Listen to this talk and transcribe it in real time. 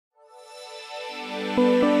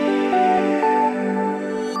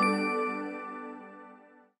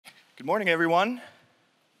Good morning, everyone.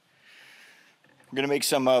 We're going to make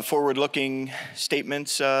some forward-looking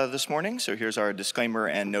statements this morning. So here's our disclaimer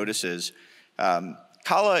and notices.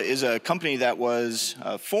 Kala is a company that was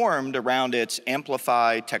formed around its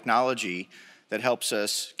AMPLIFY Technology that helps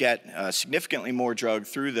us get significantly more drug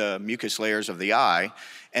through the mucus layers of the eye.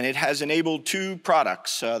 And it has enabled two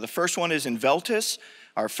products. The first one is Inveltis,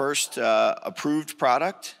 our first approved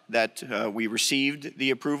product that we received the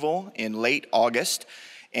approval in late August.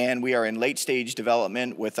 And we are in late-stage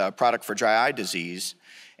development with a product for dry eye disease.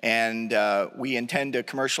 And we intend to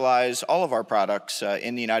commercialize all of our products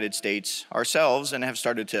in the United States ourselves and have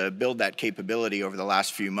started to build that capability over the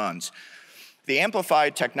last few months. The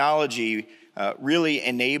AMPLIFY technology really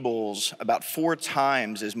enables about 4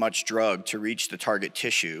 times as much drug to reach the target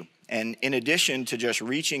tissue. And in addition to just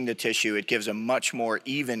reaching the tissue, it gives a much more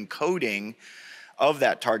even coating of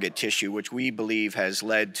that target tissue, which we believe has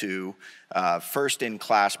led to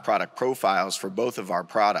first-in-class product profiles for both of our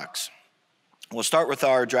products. We'll start with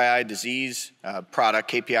our dry eye disease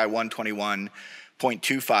product, KPI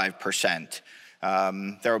 121.25%.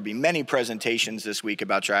 There will be many presentations this week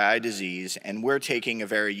about dry eye disease, and we're taking a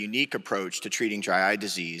very unique approach to treating dry eye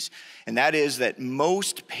disease. And that is that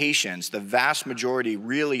most patients, the vast majority,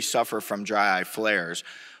 really suffer from dry eye flares.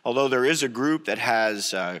 Although there is a group that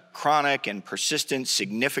has chronic and persistent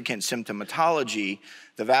significant symptomatology,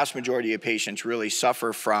 the vast majority of patients really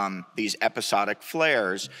suffer from these episodic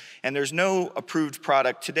flares. And there's no approved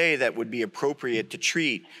product today that would be appropriate to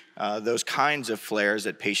treat those kinds of flares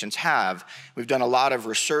that patients have. We've done a lot of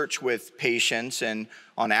research with patients, and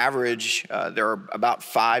on average, there are about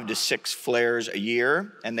 5 to 6 flares a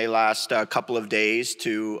year, and they last a couple of days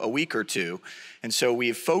to a week or two. And so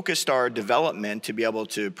we've focused our development to be able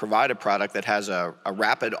to provide a product that has a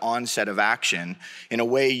rapid onset of action. In a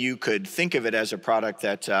way, you could think of it as a product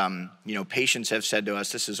that patients have said to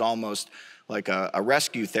us, this is almost like a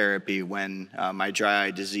rescue therapy when my dry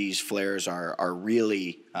eye disease flares are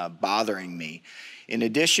really bothering me. In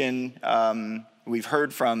addition, we've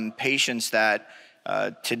heard from patients that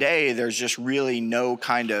today there's just really no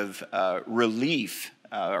kind of relief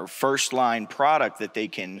or first-line product that they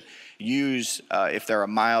can use if they're a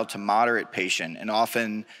mild to moderate patient. And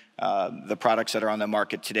often the products that are on the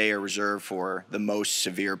market today are reserved for the most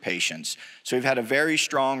severe patients. So we've had a very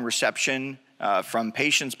strong reception from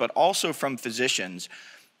patients, but also from physicians.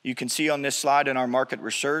 You can see on this slide in our market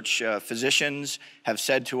research, physicians have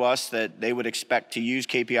said to us that they would expect to use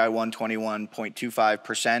KPI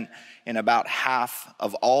 121.25% in about half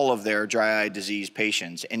of all of their dry eye disease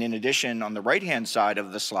patients. And in addition, on the right-hand side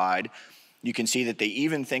of the slide, you can see that they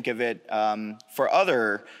even think of it for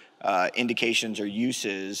other indications or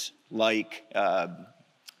uses like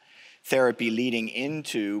therapy leading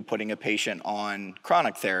into putting a patient on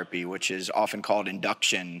chronic therapy, which is often called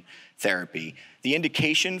induction therapy. The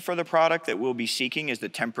indication for the product that we'll be seeking is the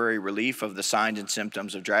temporary relief of the signs and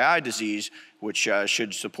symptoms of dry eye disease, which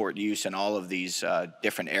should support use in all of these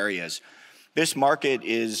different areas. This market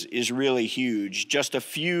is really huge. Just a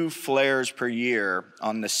few flares per year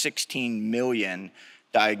on the 16 million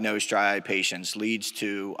diagnosed dry eye patients leads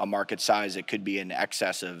to a market size that could be in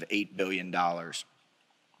excess of $8 billion.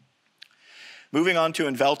 Moving on to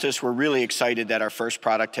Inveltis, we're really excited that our first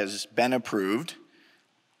product has been approved.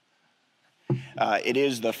 It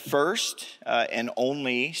is the first and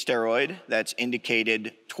only steroid that's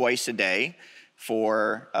indicated twice a day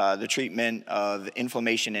for the treatment of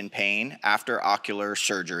inflammation and pain after ocular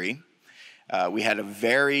surgery. We had a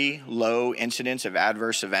very low incidence of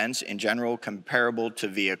adverse events, in general comparable to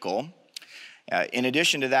vehicle. In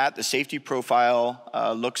addition to that, the safety profile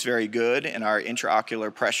looks very good, and our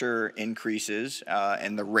intraocular pressure increases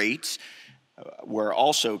and the rates were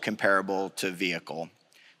also comparable to vehicle.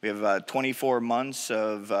 We have 24 months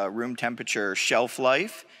of room temperature shelf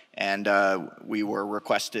life, and we were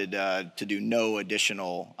requested to do no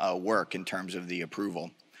additional work in terms of the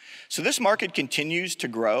approval. So this market continues to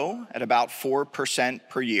grow at about 4%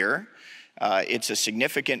 per year. It's a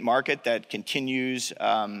significant market that continues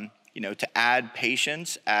to add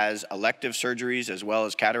patients as elective surgeries as well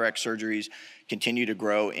as cataract surgeries continue to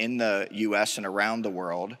grow in the US and around the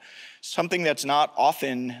world. Something that's not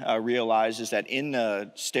often realized is that in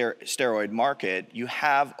the steroid market, you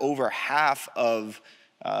have over half of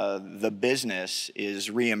the business is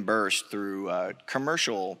reimbursed through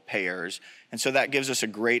commercial payers. And so that gives us a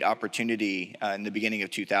great opportunity in the beginning of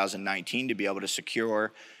 2019 to be able to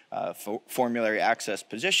secure formulary access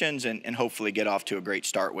positions and hopefully get off to a great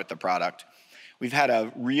start with the product. We've had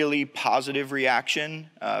a really positive reaction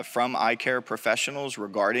from eye care professionals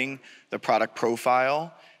regarding the product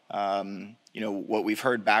profile. What we've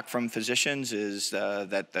heard back from physicians is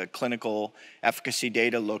that the clinical efficacy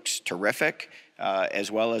data looks terrific,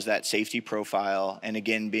 as well as that safety profile, and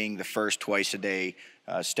again, being the first twice-a-day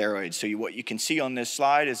steroid. So what you can see on this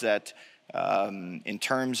slide is that in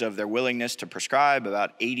terms of their willingness to prescribe,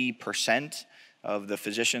 about 80% of the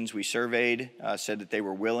physicians we surveyed said that they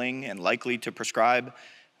were willing and likely to prescribe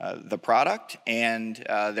the product, and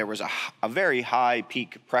there was a very high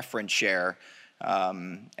peak preference share,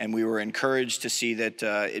 and we were encouraged to see that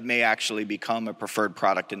it may actually become a preferred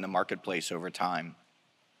product in the marketplace over time.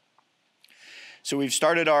 So we've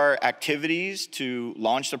started our activities to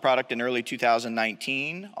launch the product in early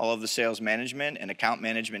 2019. All of the sales management and account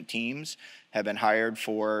management teams have been hired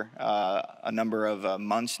for a number of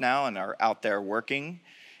months now and are out there working.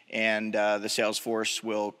 And the sales force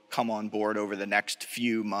will come on board over the next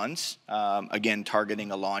few months, again, targeting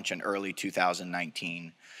a launch in early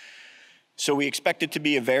 2019. So we expect it to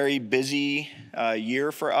be a very busy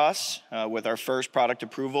year for us with our first product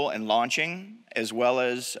approval and launching, as well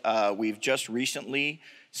as we've just recently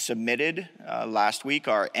submitted last week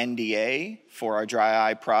our NDA for our dry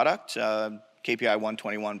eye product, KPI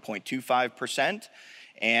 121.25%.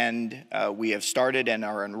 And we have started and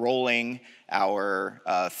are enrolling our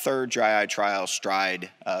third dry eye trial, STRIDE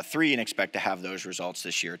 3, and expect to have those results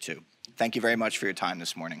this year too. Thank you very much for your time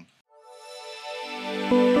this morning.